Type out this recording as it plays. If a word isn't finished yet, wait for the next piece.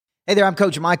Hey there, I'm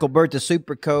Coach Michael Burt, the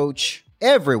Super Coach.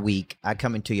 Every week, I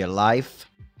come into your life,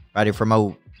 right here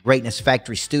from Greatness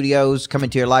Factory Studios, come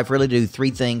into your life, really do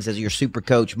three things as your Super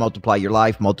Coach: multiply your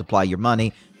life, multiply your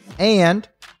money, and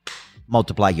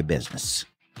multiply your business.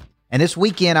 And this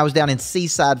weekend, I was down in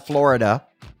Seaside, Florida,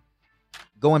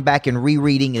 going back and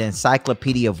rereading an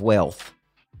Encyclopedia of Wealth,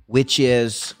 which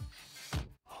is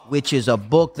a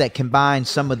book that combines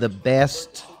some of the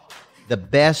best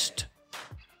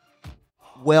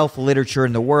wealth literature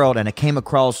in the world, and I came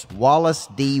across Wallace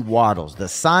D. Wattles, The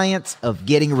Science of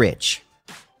Getting Rich.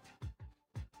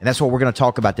 And that's what we're going to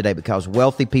talk about today, because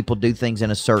wealthy people do things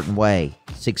in a certain way.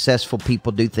 Successful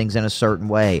people do things in a certain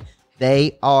way.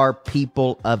 They are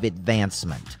people of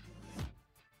advancement.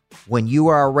 When you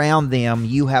are around them,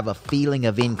 you have a feeling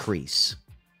of increase.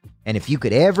 And if you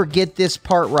could ever get this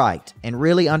part right and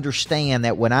really understand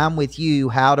that when I'm with you,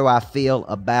 how do I feel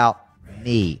about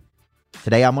me?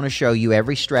 Today, I'm going to show you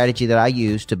every strategy that I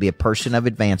use to be a person of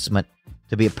advancement,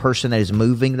 to be a person that is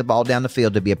moving the ball down the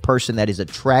field, to be a person that is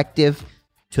attractive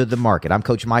to the market. I'm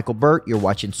Coach Michael Burt. You're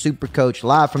watching Super Coach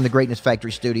live from the Greatness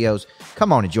Factory Studios.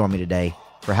 Come on and join me today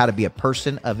for how to be a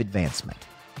person of advancement.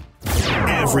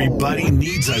 Everybody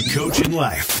needs a coach in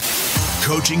life.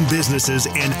 Coaching businesses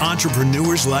and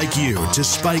entrepreneurs like you to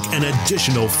spike an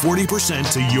additional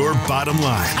 40% to your bottom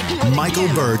line. Michael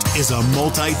Burt is a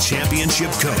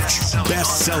multi-championship coach,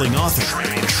 best-selling author,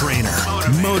 trainer,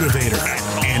 motivator,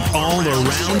 and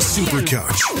all-around super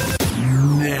coach.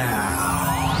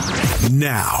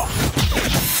 Now,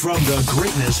 from the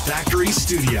Greatness Factory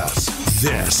Studios,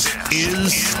 this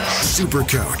is Super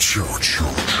Coach.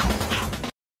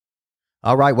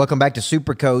 All right, welcome back to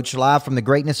Super Coach, live from the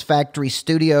Greatness Factory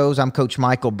Studios. I'm Coach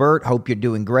Michael Burt. Hope you're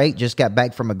doing great. Just got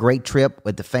back from a great trip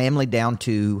with the family down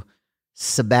to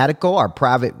Sabbatical, our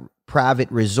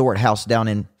private resort house down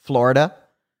in Florida.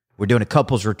 We're doing a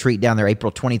couples retreat down there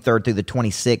April 23rd through the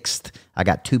 26th. I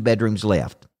got 2 bedrooms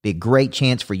left. Be a great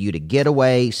chance for you to get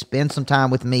away, spend some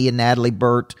time with me and Natalie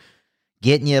Burt,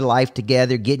 getting your life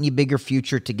together, getting your bigger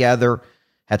future together.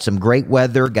 Had some great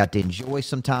weather, got to enjoy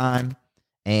some time.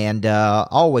 And I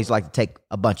always like to take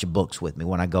a bunch of books with me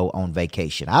when I go on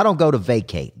vacation. I don't go to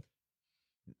vacate.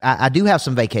 I do have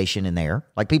some vacation in there.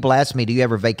 Like, people ask me, do you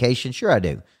ever vacation? Sure I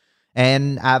do.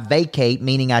 And I vacate,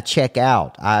 meaning I check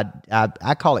out.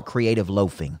 I call it creative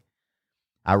loafing.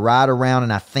 I ride around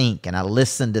and I think and I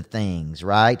listen to things,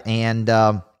 right? And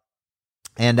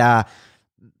I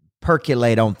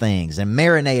percolate on things and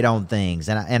marinate on things.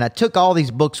 And I took all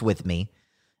these books with me.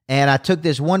 And I took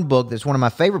this one book that's one of my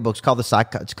favorite books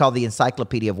it's called the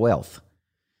Encyclopedia of Wealth.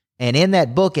 And in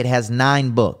that book, it has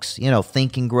 9 books. You know,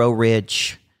 Think and Grow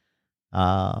Rich,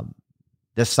 The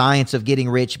Science of Getting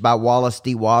Rich by Wallace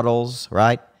D. Wattles,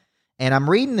 right? And I'm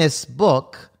reading this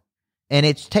book, and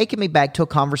it's taking me back to a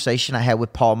conversation I had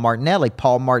with Paul Martinelli.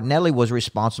 Paul Martinelli was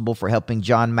responsible for helping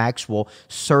John Maxwell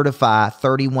certify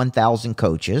 31,000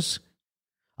 coaches,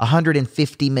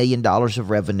 $150 million of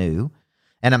revenue.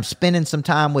 And I'm spending some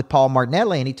time with Paul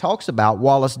Martinelli, and he talks about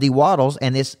Wallace D. Wattles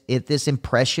and this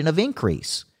impression of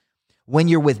increase. When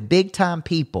you're with big-time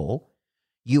people,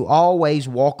 you always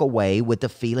walk away with the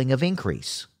feeling of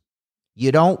increase.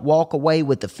 You don't walk away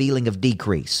with the feeling of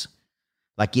decrease.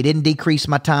 Like, you didn't decrease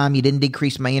my time, you didn't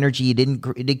decrease my energy, you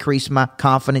didn't decrease my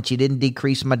confidence, you didn't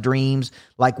decrease my dreams.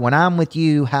 Like, when I'm with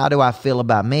you, how do I feel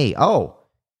about me? Oh,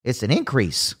 it's an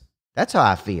increase. That's how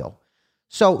I feel.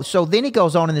 So then he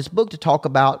goes on in this book to talk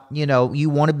about, you know, you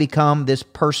want to become this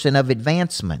person of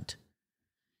advancement,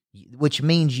 which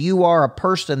means you are a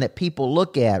person that people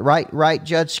look at, right?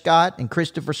 Judge Scott and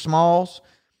Christopher Smalls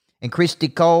and Christy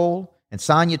Cole and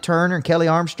Sonia Turner and Kelly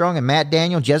Armstrong and Matt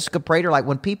Daniel, Jessica Prater. Like,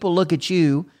 when people look at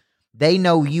you, they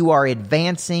know you are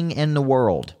advancing in the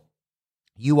world.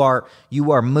 You are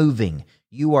moving.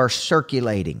 You are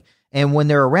circulating. And when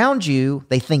they're around you,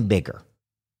 they think bigger.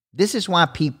 This is why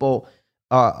people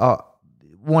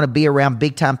want to be around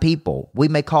big-time people. We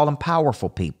may call them powerful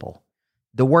people.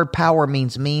 The word power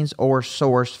means or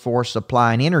source for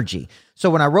supplying energy. So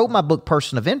when I wrote my book,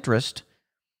 Person of Interest,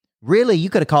 really, you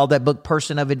could have called that book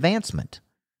Person of Advancement,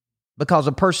 because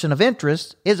a person of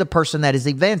interest is a person that is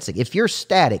advancing. If you're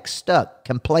static, stuck,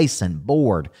 complacent,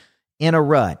 bored, in a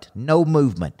rut, no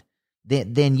movement,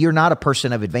 then you're not a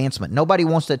person of advancement. Nobody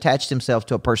wants to attach themselves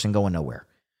to a person going nowhere.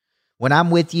 When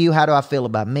I'm with you, how do I feel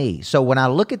about me? So when I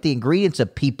look at the ingredients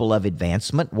of people of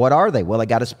advancement, what are they? Well, they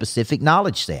got a specific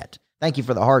knowledge set. Thank you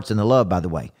for the hearts and the love, by the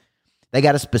way. They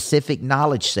got a specific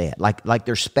knowledge set, like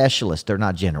they're specialists, they're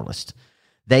not generalists.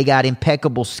 They got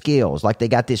impeccable skills, like they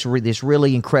got this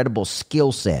really incredible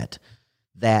skill set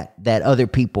that other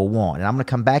people want. And I'm going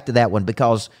to come back to that one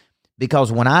because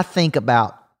when I think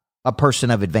about a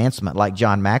person of advancement like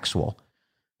John Maxwell.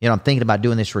 You know, I'm thinking about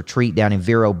doing this retreat down in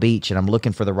Vero Beach, and I'm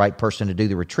looking for the right person to do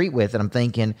the retreat with. And I'm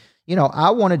thinking, you know, I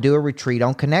want to do a retreat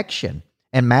on connection.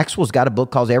 And Maxwell's got a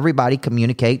book called Everybody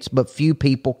Communicates, but Few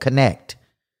People Connect.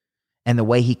 And the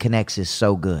way he connects is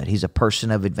so good. He's a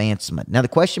person of advancement. Now, the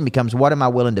question becomes, what am I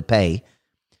willing to pay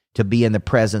to be in the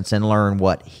presence and learn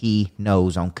what he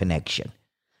knows on connection?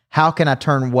 How can I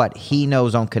turn what he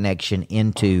knows on connection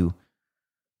into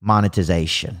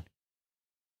monetization?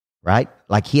 Right?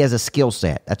 Like he has a skill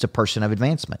set. That's a person of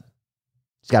advancement.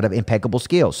 He's got an impeccable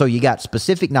skill. So you got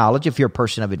specific knowledge if you're a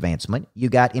person of advancement. You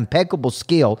got impeccable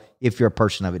skill if you're a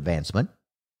person of advancement.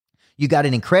 You got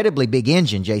an incredibly big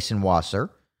engine, Jason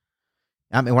Wasser.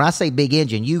 I mean, when I say big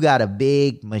engine, you got a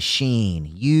big machine.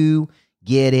 You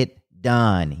get it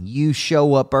done. You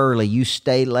show up early. You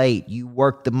stay late. You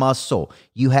work the muscle.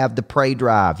 You have the prey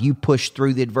drive. You push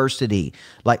through the adversity.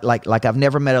 Like I've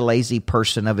never met a lazy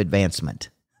person of advancement.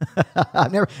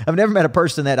 I've never met a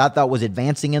person that I thought was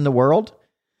advancing in the world.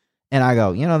 And I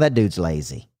go, you know, that dude's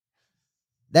lazy.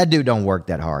 That dude don't work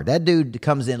that hard. That dude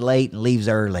comes in late and leaves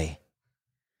early.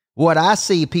 What I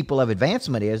see people of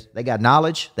advancement is they got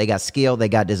knowledge, they got skill, they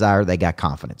got desire, they got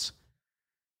confidence.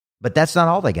 But that's not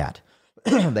all they got.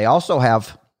 They also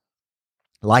have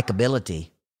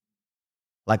likability.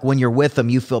 Like when you're with them,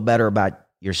 you feel better about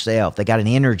yourself. They got an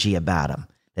energy about them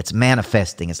that's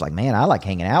manifesting. It's like, man, I like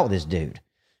hanging out with this dude.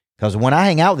 Because when I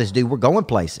hang out with this dude, we're going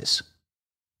places.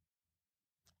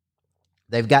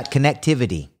 They've got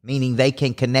connectivity, meaning they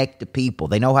can connect to people.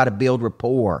 They know how to build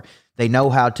rapport. They know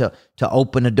how to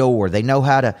open a door. They know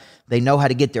how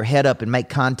to get their head up and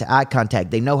make eye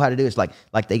contact. They know how to do it. It's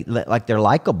like they're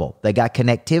likable. They got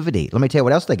connectivity. Let me tell you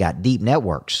what else they got: deep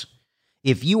networks.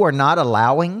 If you are not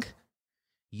allowing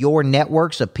your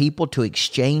networks of people to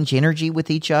exchange energy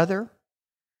with each other,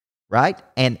 right?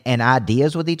 And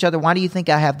ideas with each other. Why do you think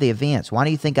I have the events? Why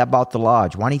do you think I bought the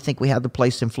lodge? Why do you think we have the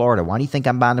place in Florida? Why do you think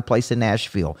I'm buying the place in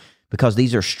Nashville? Because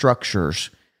these are structures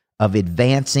of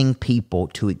advancing people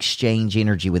to exchange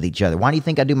energy with each other. Why do you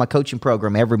think I do my coaching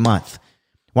program every month?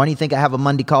 Why do you think I have a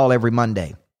Monday call every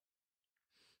Monday?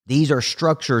 These are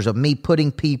structures of me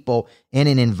putting people in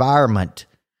an environment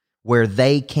where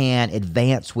they can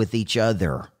advance with each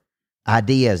other.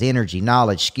 Ideas, energy,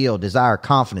 knowledge, skill, desire,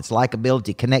 confidence,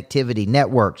 likability, connectivity,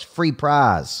 networks, free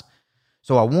prize.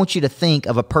 So I want you to think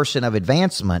of a person of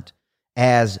advancement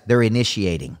as they're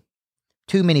initiating.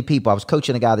 Too many people. I was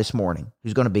coaching a guy this morning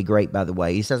who's going to be great, by the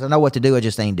way. He says, I know what to do. I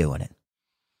just ain't doing it.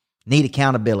 Need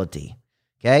accountability.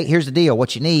 Okay, here's the deal.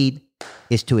 What you need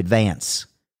is to advance.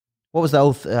 What was the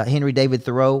old Henry David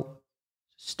Thoreau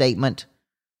statement?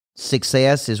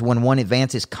 Success is when one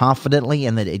advances confidently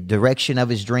in the direction of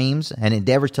his dreams and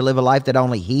endeavors to live a life that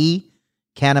only he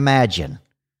can imagine.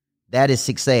 That is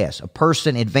success. A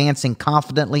person advancing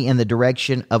confidently in the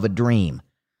direction of a dream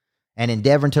and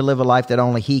endeavoring to live a life that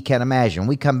only he can imagine. When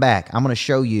we come back, I'm going to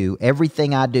show you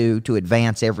everything I do to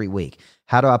advance every week.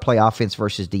 How do I play offense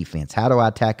versus defense? How do I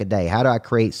attack a day? How do I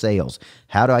create sales?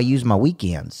 How do I use my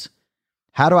weekends?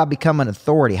 How do I become an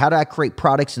authority? How do I create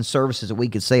products and services that we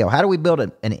can sell? How do we build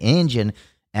an engine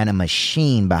and a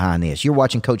machine behind this? You're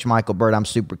watching Coach Michael Burt. I'm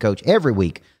Super Coach. Every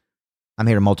week, I'm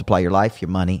here to multiply your life, your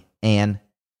money, and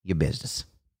your business.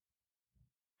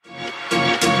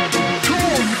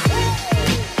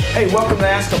 Hey, welcome to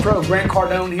Ask a Pro. Grant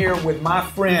Cardone here with my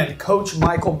friend, Coach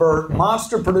Michael Burt,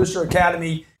 Monster Producer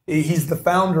Academy. He's the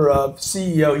founder of,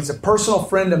 CEO. He's a personal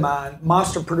friend of mine.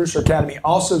 Monster Producer Academy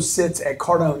also sits at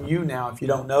Cardone U now, if you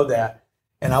don't know that.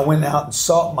 And I went out and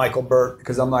sought Michael Burt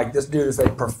because I'm like, this dude is a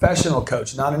professional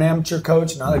coach, not an amateur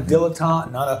coach, not a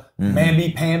dilettante, not a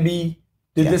mamby-pamby.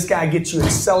 Dude, This guy gets you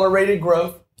accelerated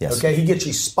growth. Yes. Okay, he gets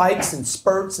you spikes and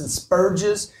spurts and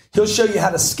spurges. He'll show you how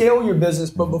to scale your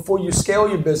business, but before you scale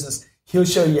your business, he'll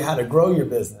show you how to grow your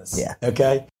business. Yeah.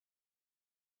 Okay.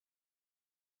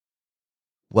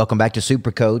 Welcome back to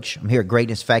Super Coach. I'm here at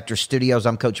Greatness Factor Studios.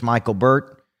 I'm Coach Michael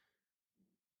Burt.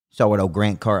 So what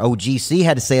OGC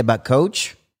had to say about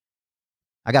Coach.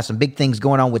 I got some big things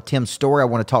going on with Tim Story I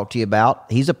want to talk to you about.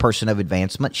 He's a person of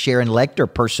advancement. Sharon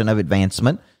Lecter, person of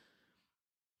advancement.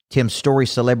 Tim Story,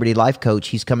 celebrity life coach.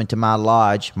 He's coming to my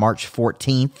lodge March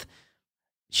 14th.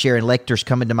 Sharon Lecter's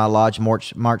coming to my lodge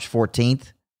March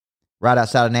 14th, right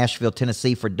outside of Nashville,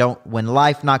 Tennessee, for When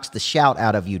Life Knocks the Shout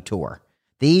Out of You tour.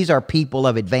 These are people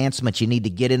of advancement. You need to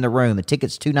get in the room. The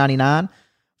ticket's $299,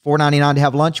 $499 to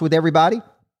have lunch with everybody.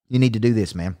 You need to do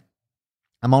this, man.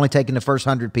 I'm only taking the first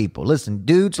 100 people. Listen,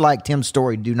 dudes like Tim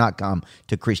Story do not come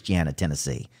to Christiana,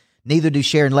 Tennessee. Neither do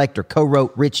Sharon Lecter,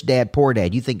 co-wrote Rich Dad, Poor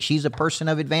Dad. You think she's a person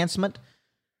of advancement?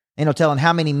 Ain't no telling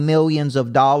how many millions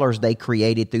of dollars they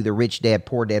created through the Rich Dad,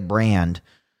 Poor Dad brand.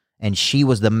 And she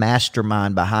was the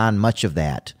mastermind behind much of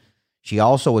that. She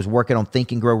also is working on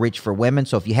Think and Grow Rich for Women.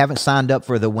 So if you haven't signed up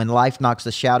for the When Life Knocks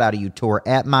the Shout Out of You tour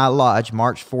at my lodge,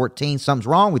 March 14th, something's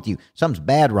wrong with you. Something's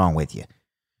bad wrong with you.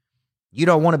 You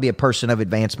don't want to be a person of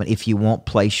advancement if you won't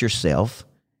place yourself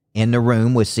in the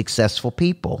room with successful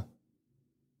people.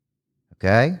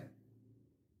 Okay?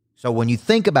 So when you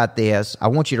think about this, I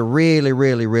want you to really,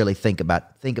 really, really think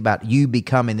about you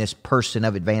becoming this person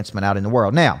of advancement out in the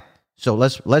world. Now, so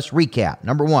let's recap.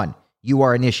 Number 1, you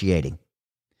are initiating.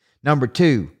 Number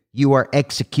 2, you are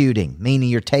executing, meaning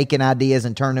you're taking ideas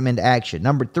and turning them into action.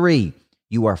 Number 3,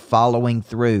 you are following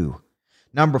through.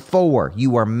 Number 4,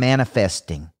 you are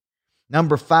manifesting.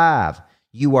 Number 5,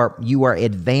 you are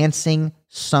advancing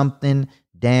something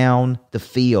down the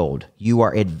field. You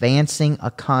are advancing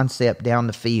a concept down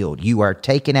the field. You are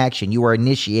taking action. You are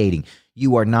initiating.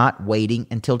 You are not waiting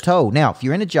until told. Now, if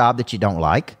you're in a job that you don't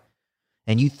like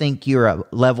and you think you're a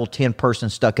level 10 person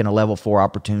stuck in a level 4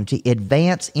 opportunity,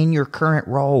 advance in your current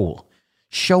role.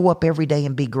 Show up every day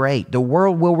and be great. The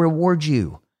world will reward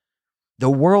you. The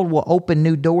world will open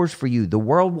new doors for you. The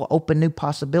world will open new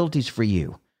possibilities for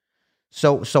you.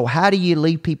 So how do you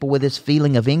leave people with this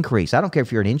feeling of increase? I don't care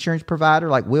if you're an insurance provider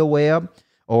like Will Webb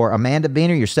or Amanda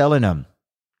Benner, you're selling them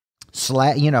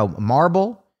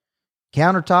marble,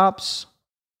 countertops,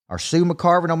 or Sue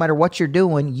McCarver, no matter what you're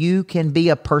doing, you can be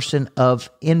a person of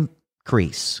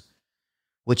increase,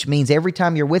 which means every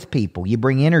time you're with people, you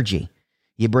bring energy,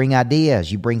 you bring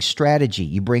ideas, you bring strategy,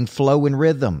 you bring flow and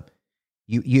rhythm.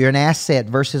 You're an asset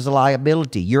versus a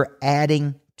liability. You're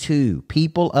adding to.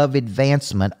 People of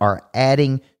advancement are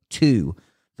adding to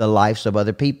the lives of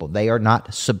other people. They are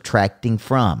not subtracting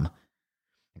from.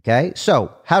 Okay?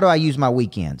 So, how do I use my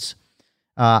weekends?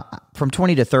 From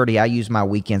 20 to 30, I use my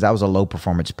weekends. I was a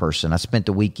low-performance person. I spent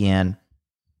the weekend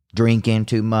drinking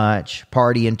too much,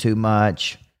 partying too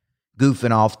much,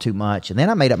 goofing off too much. And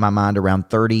then I made up my mind around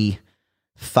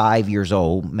 35 years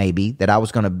old, maybe, that I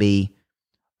was going to be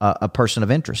a person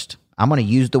of interest. I'm going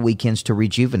to use the weekends to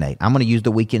rejuvenate. I'm going to use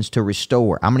the weekends to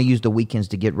restore. I'm going to use the weekends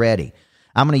to get ready.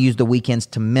 I'm going to use the weekends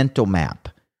to mental map.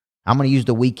 I'm going to use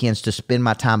the weekends to spend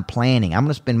my time planning. I'm going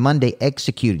to spend Monday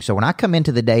executing. So when I come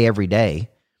into the day every day,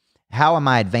 how am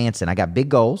I advancing? I got big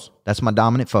goals. That's my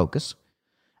dominant focus.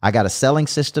 I got a selling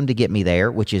system to get me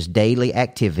there, which is daily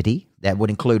activity. That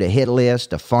would include a hit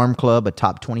list, a farm club, a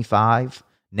top 25,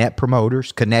 net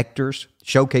promoters, connectors,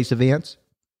 showcase events.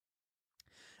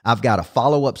 I've got a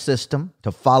follow-up system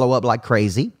to follow up like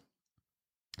crazy.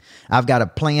 I've got a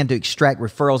plan to extract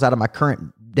referrals out of my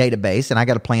current database, and I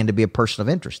got a plan to be a person of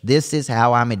interest. This is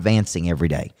how I'm advancing every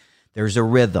day. There's a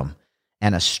rhythm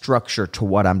and a structure to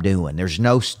what I'm doing. There's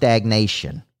no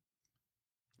stagnation.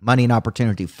 Money and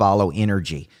opportunity follow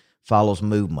energy, follows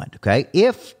movement, okay?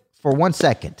 If, for 1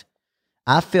 second,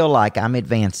 I feel like I'm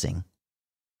advancing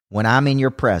when I'm in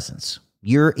your presence,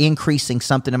 you're increasing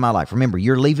something in my life. Remember,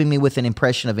 you're leaving me with an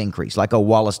impression of increase, like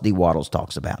Wallace D. Wattles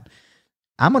talks about.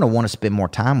 I'm going to want to spend more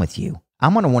time with you.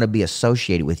 I'm going to want to be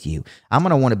associated with you. I'm going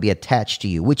to want to be attached to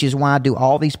you, which is why I do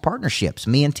all these partnerships.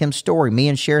 Me and Tim Story, me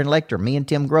and Sharon Lecter, me and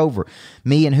Tim Grover,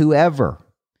 me and whoever,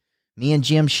 me and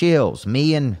Jim Shields,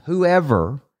 me and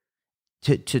whoever,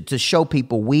 to show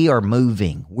people we are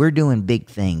moving. We're doing big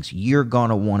things. You're going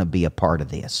to want to be a part of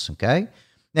this, okay?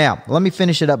 Now, let me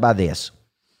finish it up by this.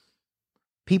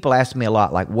 People ask me a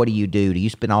lot, like, what do you do? Do you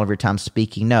spend all of your time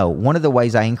speaking? No. One of the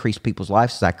ways I increase people's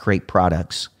lives is I create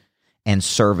products and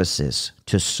services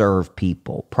to serve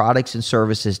people. Products and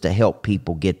services to help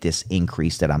people get this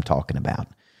increase that I'm talking about.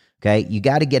 Okay? You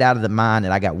got to get out of the mind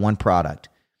that I got one product.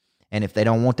 And if they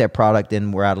don't want that product,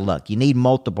 then we're out of luck. You need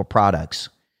multiple products.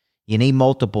 You need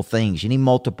multiple things. You need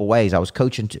multiple ways. I was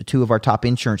coaching two of our top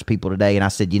insurance people today, and I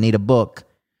said, you need a book.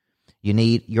 You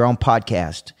need your own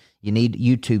podcast. You need a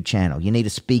YouTube channel. You need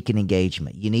a speaking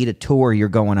engagement. You need a tour you're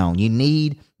going on. You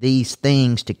need these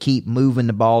things to keep moving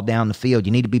the ball down the field.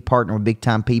 You need to be partnering with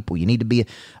big-time people. You need to be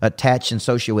attached and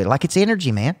associated with it. Like, it's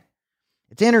energy, man.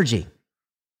 It's energy.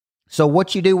 So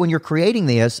what you do when you're creating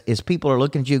this is people are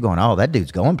looking at you going, oh, that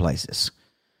dude's going places.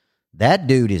 That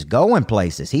dude is going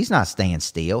places. He's not staying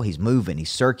still. He's moving. He's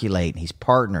circulating. He's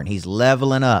partnering. He's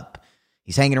leveling up.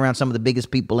 He's hanging around some of the biggest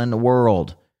people in the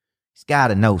world. He's got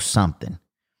to know something.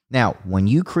 Now, when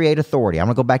you create authority, I'm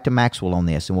going to go back to Maxwell on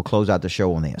this, and we'll close out the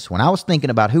show on this. When I was thinking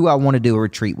about who I want to do a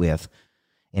retreat with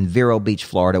in Vero Beach,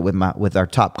 Florida, with our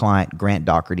top client, Grant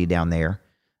Doherty down there,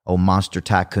 old monster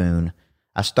tycoon,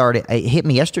 it hit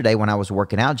me yesterday when I was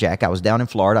working out, Jack. I was down in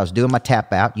Florida. I was doing my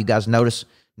tap out. You guys notice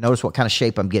what kind of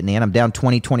shape I'm getting in. I'm down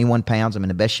 20, 21 pounds. I'm in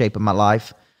the best shape of my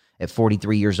life. at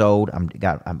 43 years old. I'm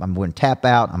going tap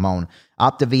out. I'm on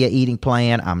Optavia eating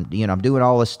plan. I'm doing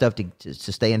all this stuff to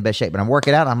stay in best shape. But I'm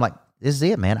working out. I'm like, this is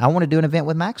it, man. I want to do an event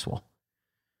with Maxwell.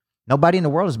 Nobody in the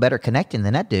world is better connecting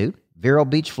than that dude. Vero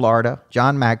Beach, Florida,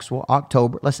 John Maxwell,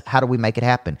 October. How do we make it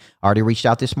happen? I already reached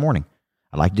out this morning.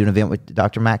 I'd like to do an event with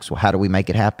Dr. Maxwell. How do we make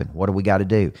it happen? What do we got to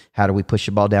do? How do we push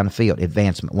the ball down the field?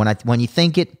 Advancement. When you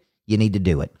think it, you need to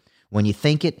do it. When you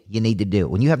think it, you need to do it.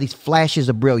 When you have these flashes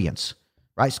of brilliance,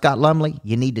 right? Scott Lumley,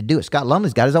 you need to do it. Scott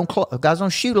Lumley's got his own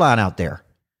shoe line out there.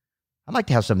 I'd like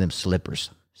to have some of them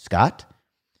slippers, Scott,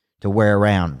 to wear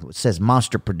around. It says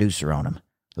Monster Producer on them.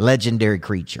 Legendary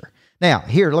creature. Now,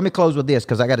 here, let me close with this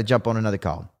because I got to jump on another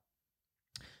call.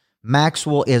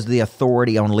 Maxwell is the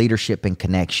authority on leadership and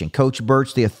connection. Coach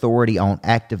Burt's the authority on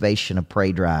activation of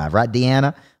prey drive. Right,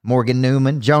 Deanna? Morgan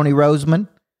Newman, Joni Roseman.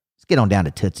 Let's get on down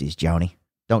to Tootsie's, Joni.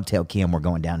 Don't tell Kim we're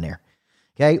going down there.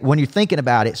 Okay? When you're thinking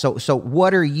about it, so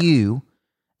what are you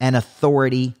an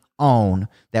authority on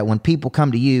that when people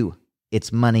come to you,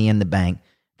 it's money in the bank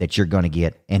that you're going to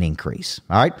get an increase?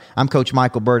 All right? I'm Coach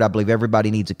Michael Burt. I believe everybody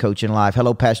needs a coach in life.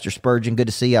 Hello, Pastor Spurgeon. Good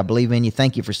to see you. I believe in you.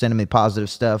 Thank you for sending me positive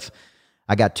stuff.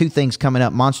 I got 2 things coming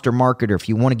up. Monster Marketer. If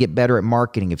you want to get better at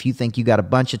marketing, if you think you got a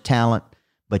bunch of talent,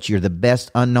 but you're the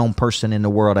best unknown person in the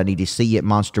world, I need to see you at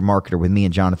Monster Marketer with me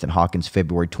and Jonathan Hawkins,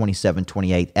 February 27,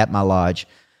 28 at my lodge.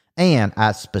 And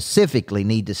I specifically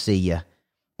need to see you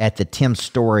at the Tim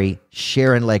Story,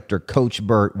 Sharon Lecter, Coach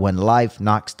Burt, When Life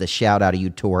Knocks the Shout Out of You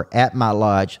tour at my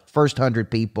lodge. First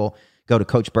 100 people, go to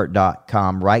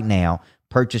CoachBurt.com right now,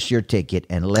 purchase your ticket,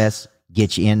 and let's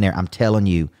get you in there. I'm telling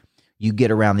you, you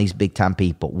get around these big-time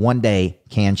people. One day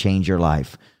can change your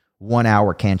life. 1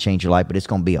 hour can change your life, but it's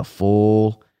going to be a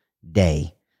full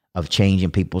day of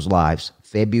changing people's lives.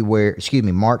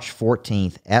 March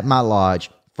 14th at my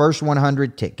lodge. First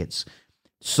 100 tickets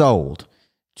sold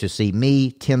to see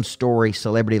me, Tim Story,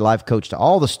 celebrity life coach to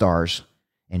all the stars,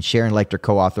 and Sharon Lecter,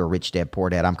 co-author of Rich Dad Poor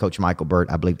Dad. I'm Coach Michael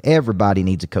Burt. I believe everybody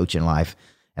needs a coach in life,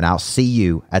 and I'll see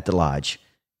you at the lodge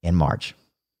in March.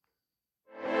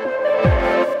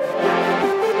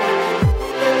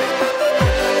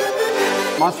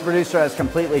 Monster Producer has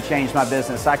completely changed my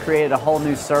business. I created a whole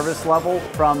new service level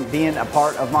from being a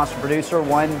part of Monster Producer.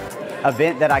 One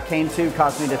event that I came to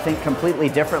caused me to think completely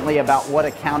differently about what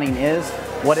accounting is,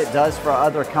 what it does for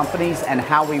other companies, and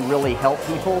how we really help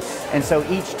people. And so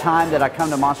each time that I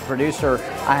come to Monster Producer,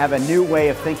 I have a new way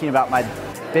of thinking about my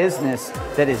business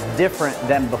that is different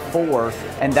than before,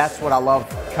 and that's what I love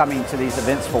coming to these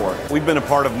events for. We've been a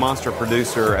part of Monster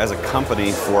Producer as a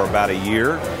company for about a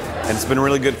year, and it's been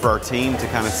really good for our team to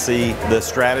kind of see the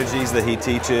strategies that he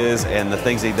teaches and the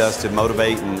things he does to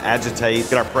motivate and agitate,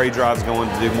 get our prey drives going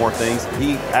to do more things.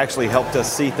 He actually helped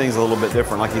us see things a little bit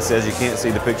different. Like he says, you can't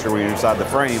see the picture when you're inside the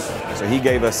frame, so he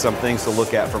gave us some things to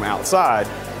look at from outside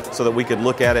so that we could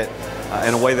look at it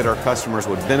in a way that our customers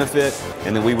would benefit,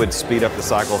 and then we would speed up the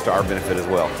cycle to our benefit as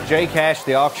well. Jay Cash,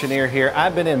 the auctioneer here.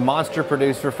 I've been in Monster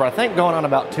Producer for I think going on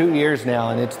about 2 years now,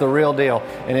 and it's the real deal.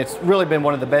 And it's really been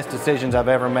one of the best decisions I've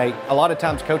ever made. A lot of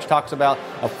times Coach talks about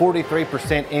a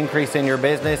 43% increase in your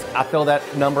business. I feel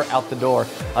that number out the door.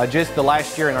 Just the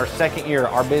last year, in our second year,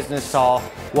 our business saw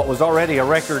what was already a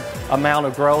record amount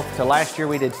of growth. So last year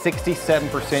we did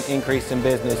 67% increase in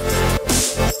business.